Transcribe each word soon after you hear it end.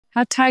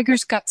How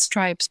Tigers Got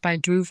Stripes by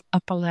Dhruv,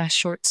 Uppala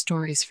Short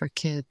Stories for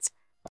Kids.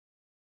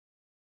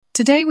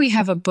 Today we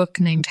have a book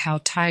named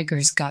How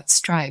Tigers Got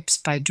Stripes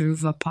by Dhruv,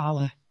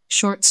 Uppala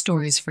Short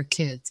Stories for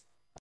Kids.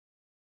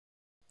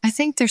 I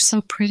think they're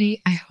so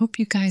pretty. I hope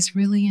you guys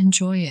really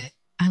enjoy it.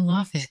 I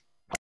love it.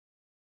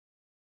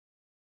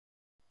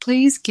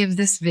 Please give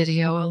this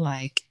video a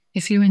like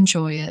if you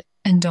enjoy it,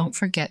 and don't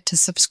forget to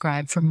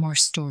subscribe for more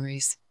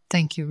stories.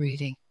 Thank you,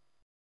 reading.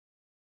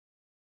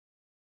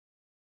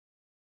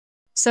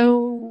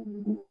 So,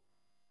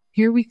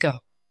 here we go.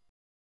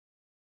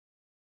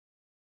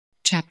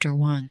 Chapter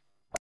 1.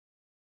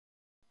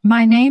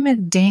 My name is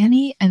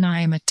Danny and I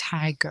am a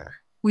tiger.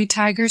 We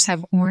tigers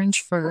have orange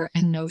fur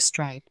and no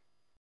stripe.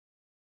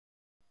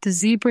 The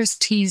zebras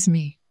tease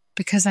me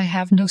because I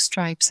have no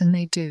stripes and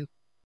they do.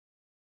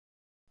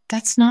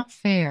 That's not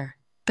fair,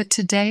 but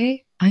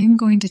today I am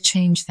going to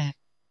change that.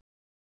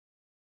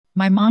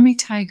 My mommy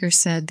tiger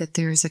said that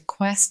there is a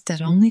quest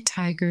that only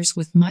tigers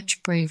with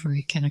much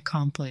bravery can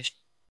accomplish.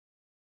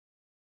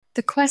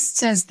 The quest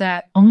says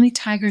that only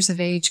tigers of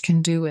age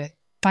can do it.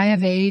 By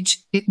of age,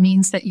 it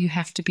means that you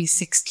have to be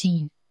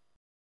 16.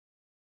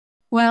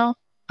 Well,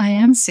 I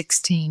am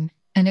 16,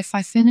 and if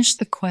I finish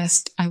the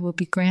quest, I will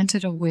be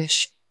granted a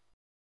wish.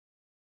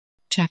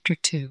 Chapter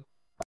 2.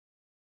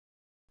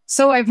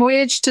 So I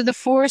voyaged to the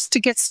forest to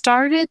get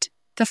started.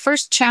 The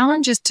first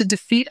challenge is to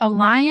defeat a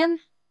lion.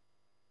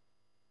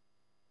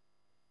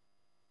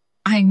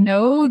 I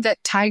know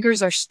that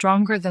tigers are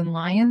stronger than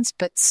lions,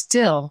 but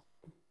still,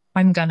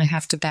 I'm gonna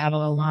have to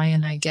battle a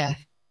lion, I guess.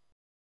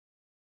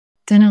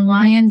 Then a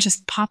lion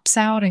just pops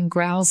out and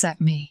growls at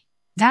me.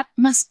 That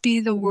must be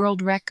the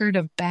world record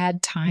of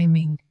bad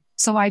timing.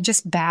 So I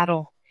just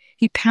battle.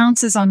 He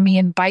pounces on me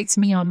and bites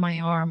me on my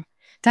arm.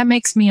 That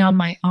makes me on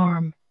my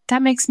arm.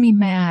 That makes me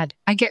mad.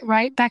 I get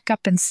right back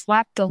up and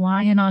slap the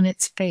lion on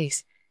its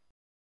face.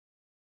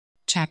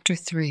 Chapter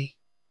 3.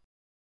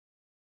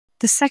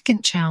 The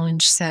second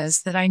challenge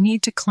says that I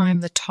need to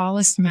climb the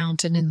tallest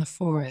mountain in the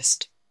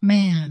forest.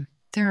 Man,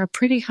 there are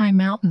pretty high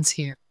mountains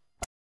here.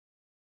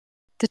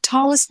 The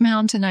tallest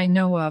mountain I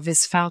know of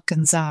is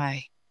Falcon's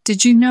Eye.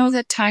 Did you know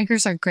that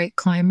tigers are great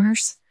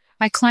climbers?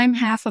 I climb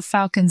half of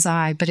Falcon's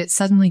Eye, but it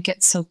suddenly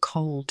gets so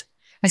cold.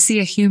 I see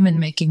a human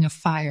making a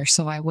fire,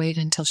 so I wait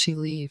until she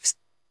leaves.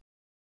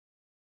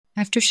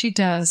 After she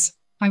does,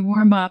 I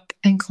warm up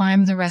and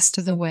climb the rest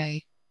of the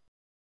way.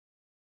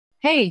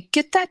 Hey,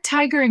 get that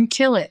tiger and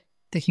kill it,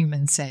 the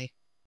humans say.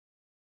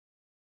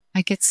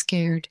 I get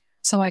scared,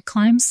 so I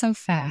climb so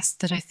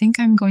fast that I think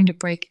I'm going to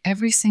break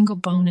every single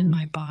bone in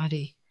my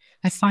body.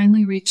 I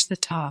finally reach the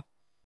top.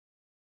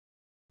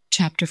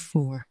 Chapter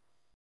 4.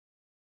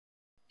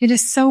 It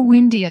is so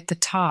windy at the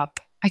top,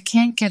 I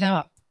can't get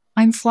up.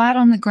 I'm flat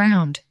on the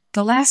ground.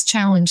 The last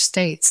challenge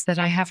states that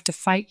I have to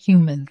fight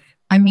humans.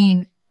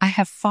 I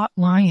have fought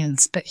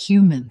lions, but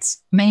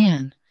humans.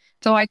 Man,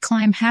 so I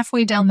climb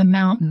halfway down the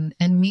mountain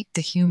and meet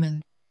the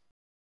human.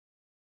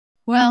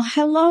 Well,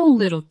 hello,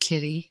 little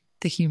kitty,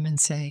 the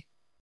humans say.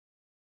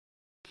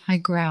 I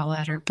growl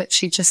at her, but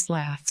she just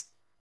laughs.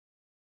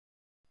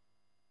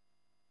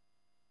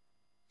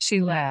 She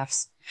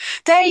laughs.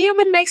 That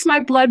human makes my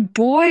blood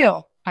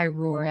boil, I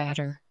roar at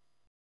her.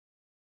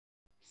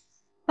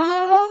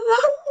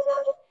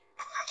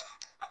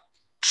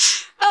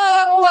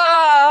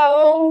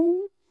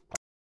 Oh,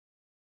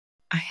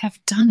 I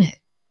have done it.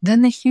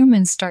 Then the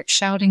humans start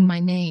shouting my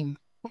name.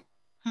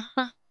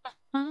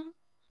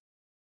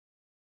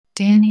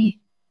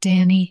 Danny,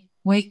 Danny,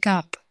 wake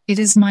up. It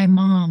is my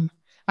mom.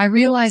 I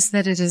realize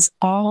that it is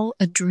all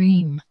a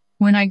dream.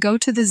 When I go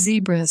to the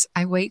zebras,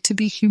 I wait to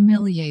be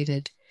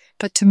humiliated.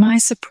 But to my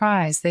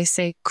surprise, they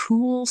say,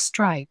 cool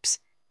stripes.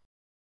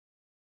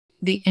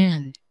 The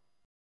end.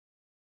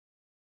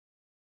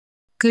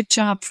 Good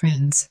job,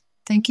 friends.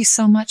 Thank you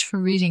so much for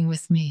reading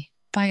with me.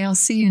 Bye, I'll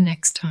see you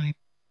next time.